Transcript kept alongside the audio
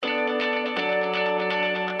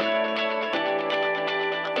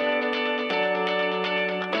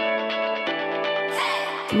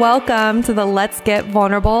Welcome to the Let's Get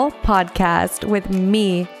Vulnerable podcast with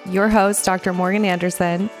me, your host, Dr. Morgan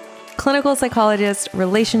Anderson, clinical psychologist,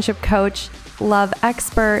 relationship coach, love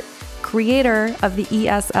expert, creator of the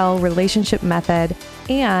ESL relationship method,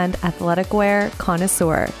 and athletic wear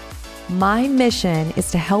connoisseur. My mission is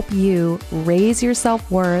to help you raise your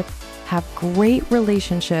self-worth, have great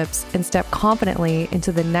relationships, and step confidently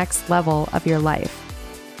into the next level of your life.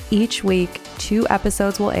 Each week, 2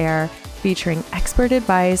 episodes will air featuring expert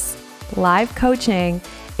advice, live coaching,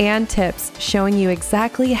 and tips showing you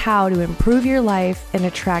exactly how to improve your life and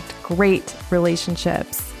attract great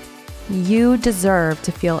relationships. You deserve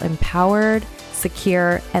to feel empowered,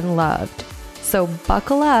 secure, and loved. So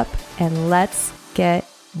buckle up and let's get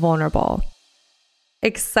vulnerable.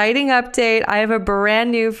 Exciting update. I have a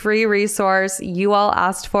brand new free resource. You all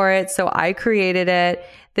asked for it, so I created it.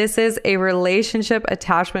 This is a relationship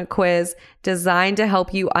attachment quiz designed to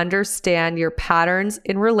help you understand your patterns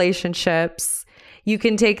in relationships. You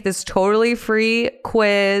can take this totally free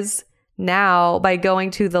quiz now by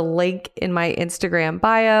going to the link in my Instagram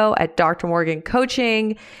bio at Dr. Morgan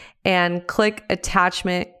Coaching and click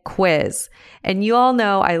attachment quiz. And you all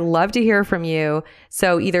know I love to hear from you.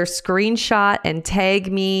 So either screenshot and tag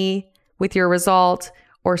me with your result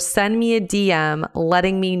or send me a DM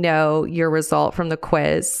letting me know your result from the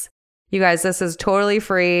quiz. You guys, this is totally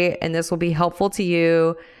free and this will be helpful to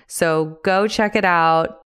you. So go check it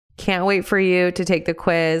out. Can't wait for you to take the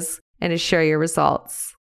quiz and to share your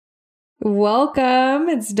results. Welcome.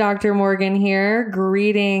 It's Dr. Morgan here.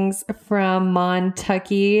 Greetings from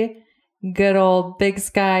Montucky, good old Big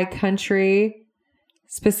Sky country,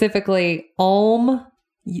 specifically Ulm.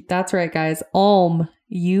 That's right, guys. Ulm,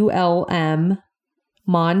 ULM,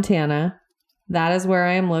 Montana. That is where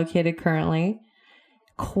I am located currently.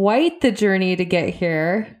 Quite the journey to get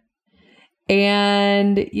here.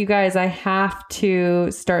 And you guys, I have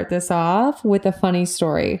to start this off with a funny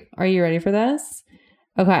story. Are you ready for this?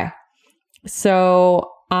 Okay.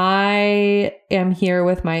 So I am here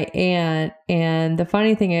with my aunt, and the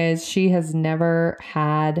funny thing is she has never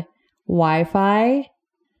had Wi-Fi,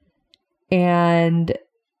 and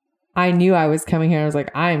I knew I was coming here. I was like,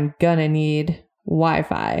 I'm gonna need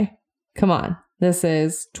Wi-Fi. Come on. This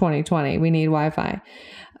is 2020. We need Wi-Fi.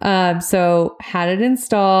 So had it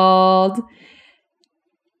installed.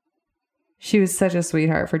 She was such a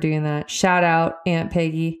sweetheart for doing that. Shout out Aunt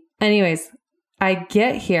Peggy. Anyways, I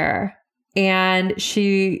get here and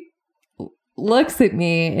she looks at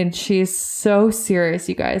me and she's so serious.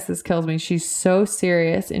 You guys, this kills me. She's so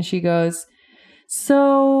serious. And she goes,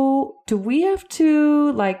 so do we have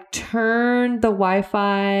to turn the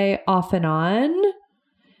Wi-Fi off and on?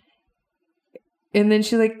 And then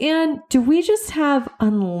she's like, and do we just have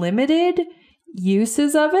unlimited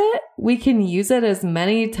uses of it? We can use it as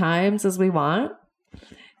many times as we want.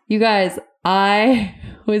 You guys, I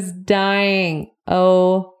was dying.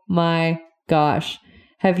 Oh my gosh.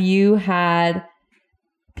 Have you had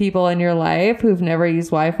people in your life who've never used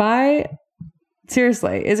Wi-Fi?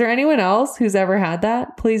 Seriously, is there anyone else who's ever had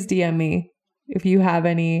that? Please DM me if you have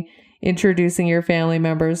any introducing your family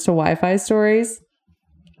members to Wi-Fi stories.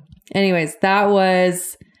 Anyways, that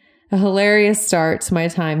was a hilarious start to my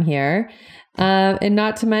time here. And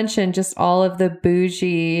not to mention just all of the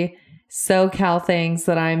bougie SoCal things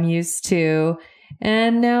that I'm used to.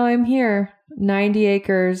 And now I'm here, 90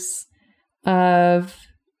 acres of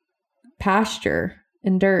pasture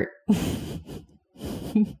and dirt.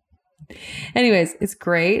 Anyways, it's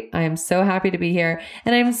great. I am so happy to be here.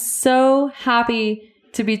 And I'm so happy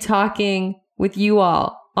to be talking with you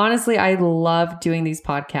all. Honestly, I love doing these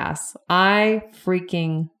podcasts. I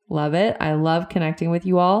freaking love it. I love connecting with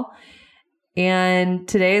you all. And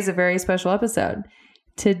today is a very special episode.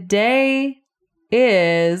 Today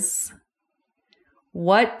is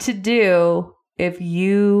what to do if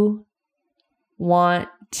you want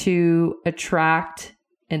to attract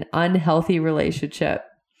an unhealthy relationship.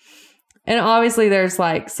 And obviously there's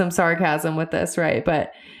some sarcasm with this, right?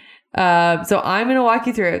 But so I'm going to walk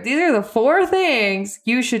you through it. These are the 4 things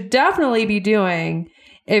you should definitely be doing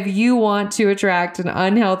if you want to attract an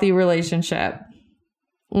unhealthy relationship.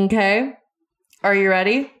 Okay? Are you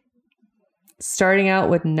ready? Starting out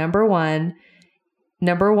with number 1.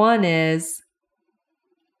 Number 1 is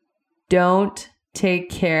don't take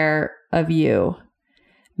care of you.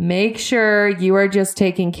 Make sure you are just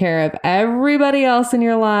taking care of everybody else in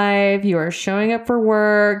your life. You are showing up for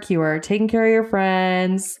work. You are taking care of your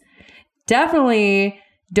friends. Definitely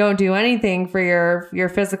don't do anything for your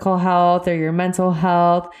physical health or your mental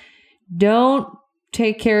health. Don't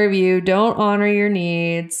take care of you. Don't honor your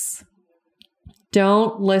needs.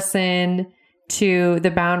 Don't listen to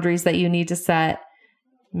the boundaries that you need to set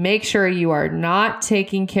make sure you are not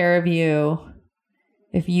taking care of you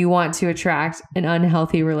if you want to attract an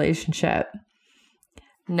unhealthy relationship.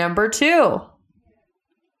 Number 2,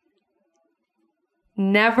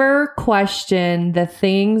 never question the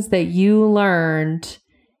things that you learned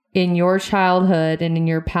in your childhood and in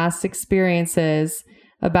your past experiences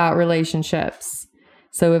about relationships.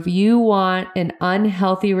 So if you want an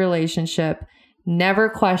unhealthy relationship, never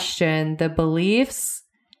question the beliefs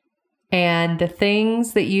and the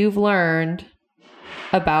things that you've learned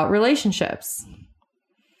about relationships.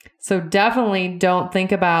 So definitely don't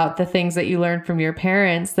think about the things that you learned from your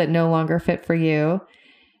parents that no longer fit for you.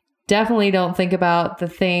 Definitely don't think about the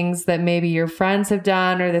things that maybe your friends have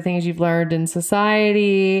done or the things you've learned in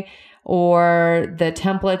society or the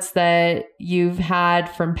templates that you've had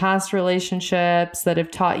from past relationships that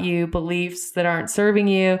have taught you beliefs that aren't serving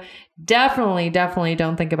you. Definitely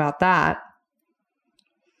don't think about that.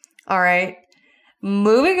 All right,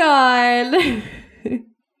 moving on.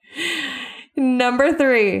 Number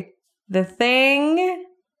 3, the thing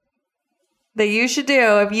that you should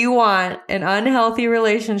do if you want an unhealthy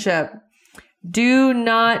relationship, do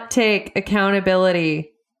not take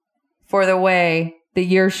accountability for the way that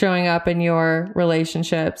you're showing up in your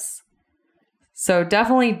relationships. So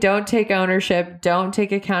definitely don't take ownership. Don't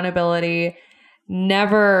take accountability.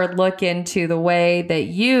 Never look into the way that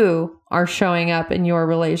you are showing up in your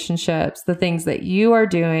relationships, the things that you are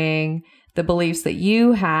doing, the beliefs that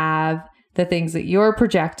you have, the things that you're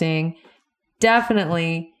projecting.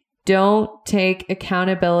 Definitely don't take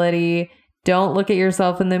accountability. Don't look at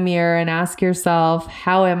yourself in the mirror and ask yourself,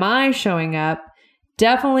 how am I showing up?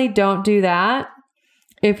 Definitely don't do that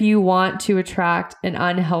if you want to attract an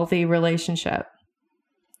unhealthy relationship.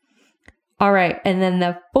 All right. And then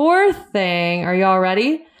the 4th thing, are y'all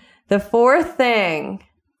ready? The 4th thing,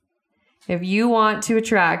 if you want to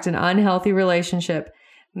attract an unhealthy relationship,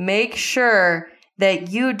 make sure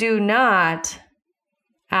that you do not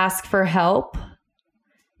ask for help.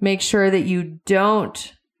 Make sure that you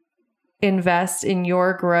don't invest in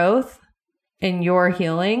your growth and your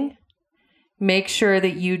healing. Make sure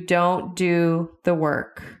that you don't do the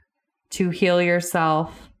work to heal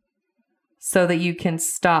yourself so that you can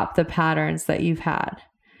stop the patterns that you've had.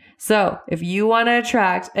 So if you want to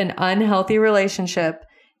attract an unhealthy relationship,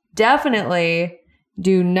 definitely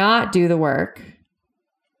do not do the work.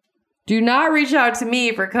 Do not reach out to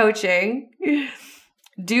me for coaching.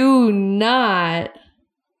 Do not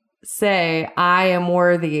say, I am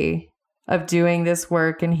worthy of doing this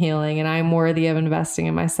work and healing, and I'm worthy of investing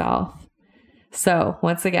in myself. So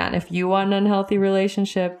once again, if you want an unhealthy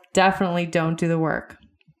relationship, definitely don't do the work.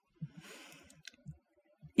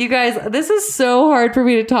 You guys, this is so hard for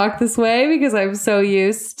me to talk this way because I'm so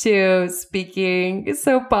used to speaking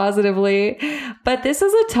so positively, but this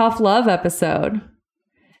is a tough love episode.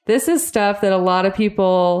 This is stuff that a lot of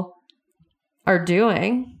people are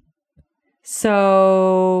doing.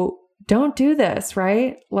 So don't do this,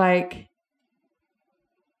 right? Like,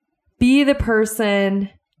 be the person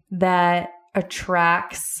that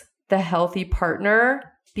attracts the healthy partner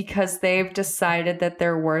because they've decided that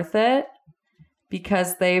they're worth it,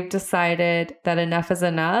 because they've decided that enough is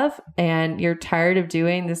enough and you're tired of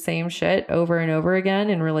doing the same shit over and over again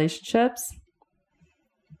in relationships.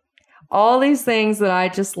 All these things that I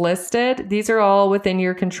just listed, these are all within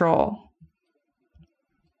your control.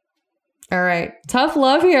 All right. Tough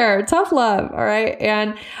love here. Tough love. All right.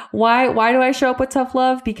 And why do I show up with tough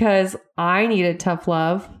love? Because I needed tough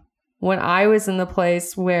love when I was in the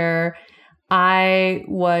place where I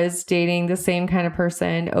was dating the same kind of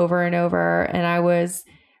person over and over, and I was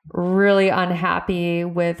really unhappy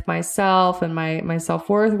with myself, and my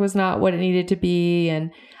self-worth was not what it needed to be.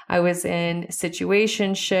 And I was in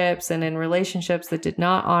situationships and in relationships that did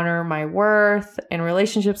not honor my worth, and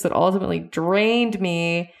relationships that ultimately drained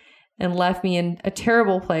me and left me in a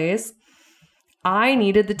terrible place. I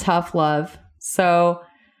needed the tough love. So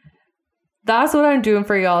that's what I'm doing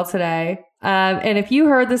for y'all today. And if you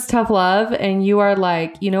heard this tough love and you are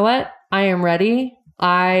like, you know what? I am ready.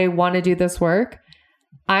 I want to do this work.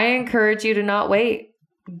 I encourage you to not wait.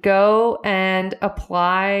 Go and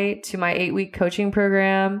apply to my 8-week coaching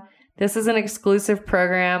program. This is an exclusive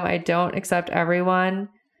program. I don't accept everyone.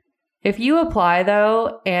 If you apply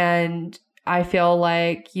though, and I feel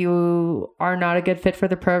like you are not a good fit for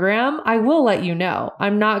the program, I will let you know.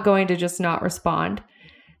 I'm not going to just not respond.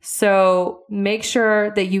 So make sure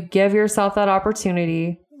that you give yourself that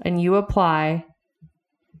opportunity and you apply.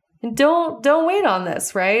 And don't wait on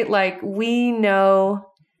this, right? Like, we know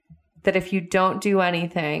that if you don't do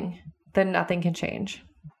anything, then nothing can change.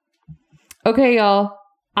 Okay, y'all.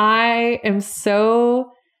 I am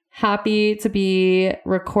so Happy to be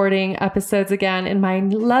recording episodes again in my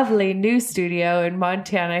lovely new studio in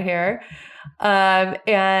Montana here.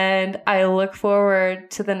 And I look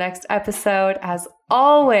forward to the next episode. As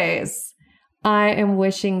always, I am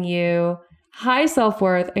wishing you high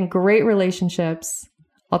self-worth and great relationships.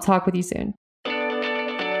 I'll talk with you soon.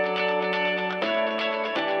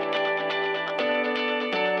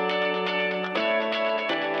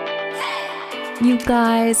 You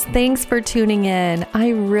guys, thanks for tuning in. I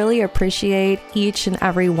really appreciate each and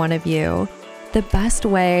every one of you. The best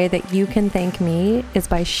way that you can thank me is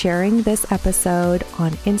by sharing this episode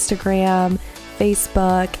on Instagram,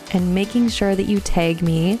 Facebook, and making sure that you tag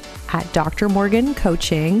me at Dr. Morgan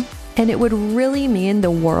Coaching. And it would really mean the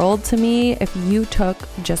world to me if you took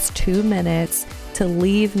just 2 minutes to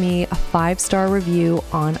leave me a 5-star review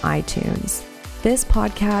on iTunes. This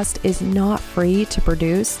podcast is not free to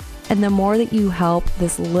produce. And the more that you help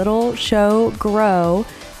this little show grow,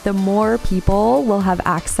 the more people will have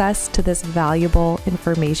access to this valuable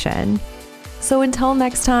information. So until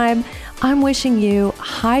next time, I'm wishing you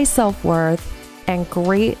high self-worth and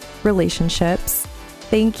great relationships.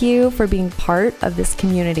 Thank you for being part of this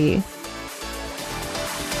community.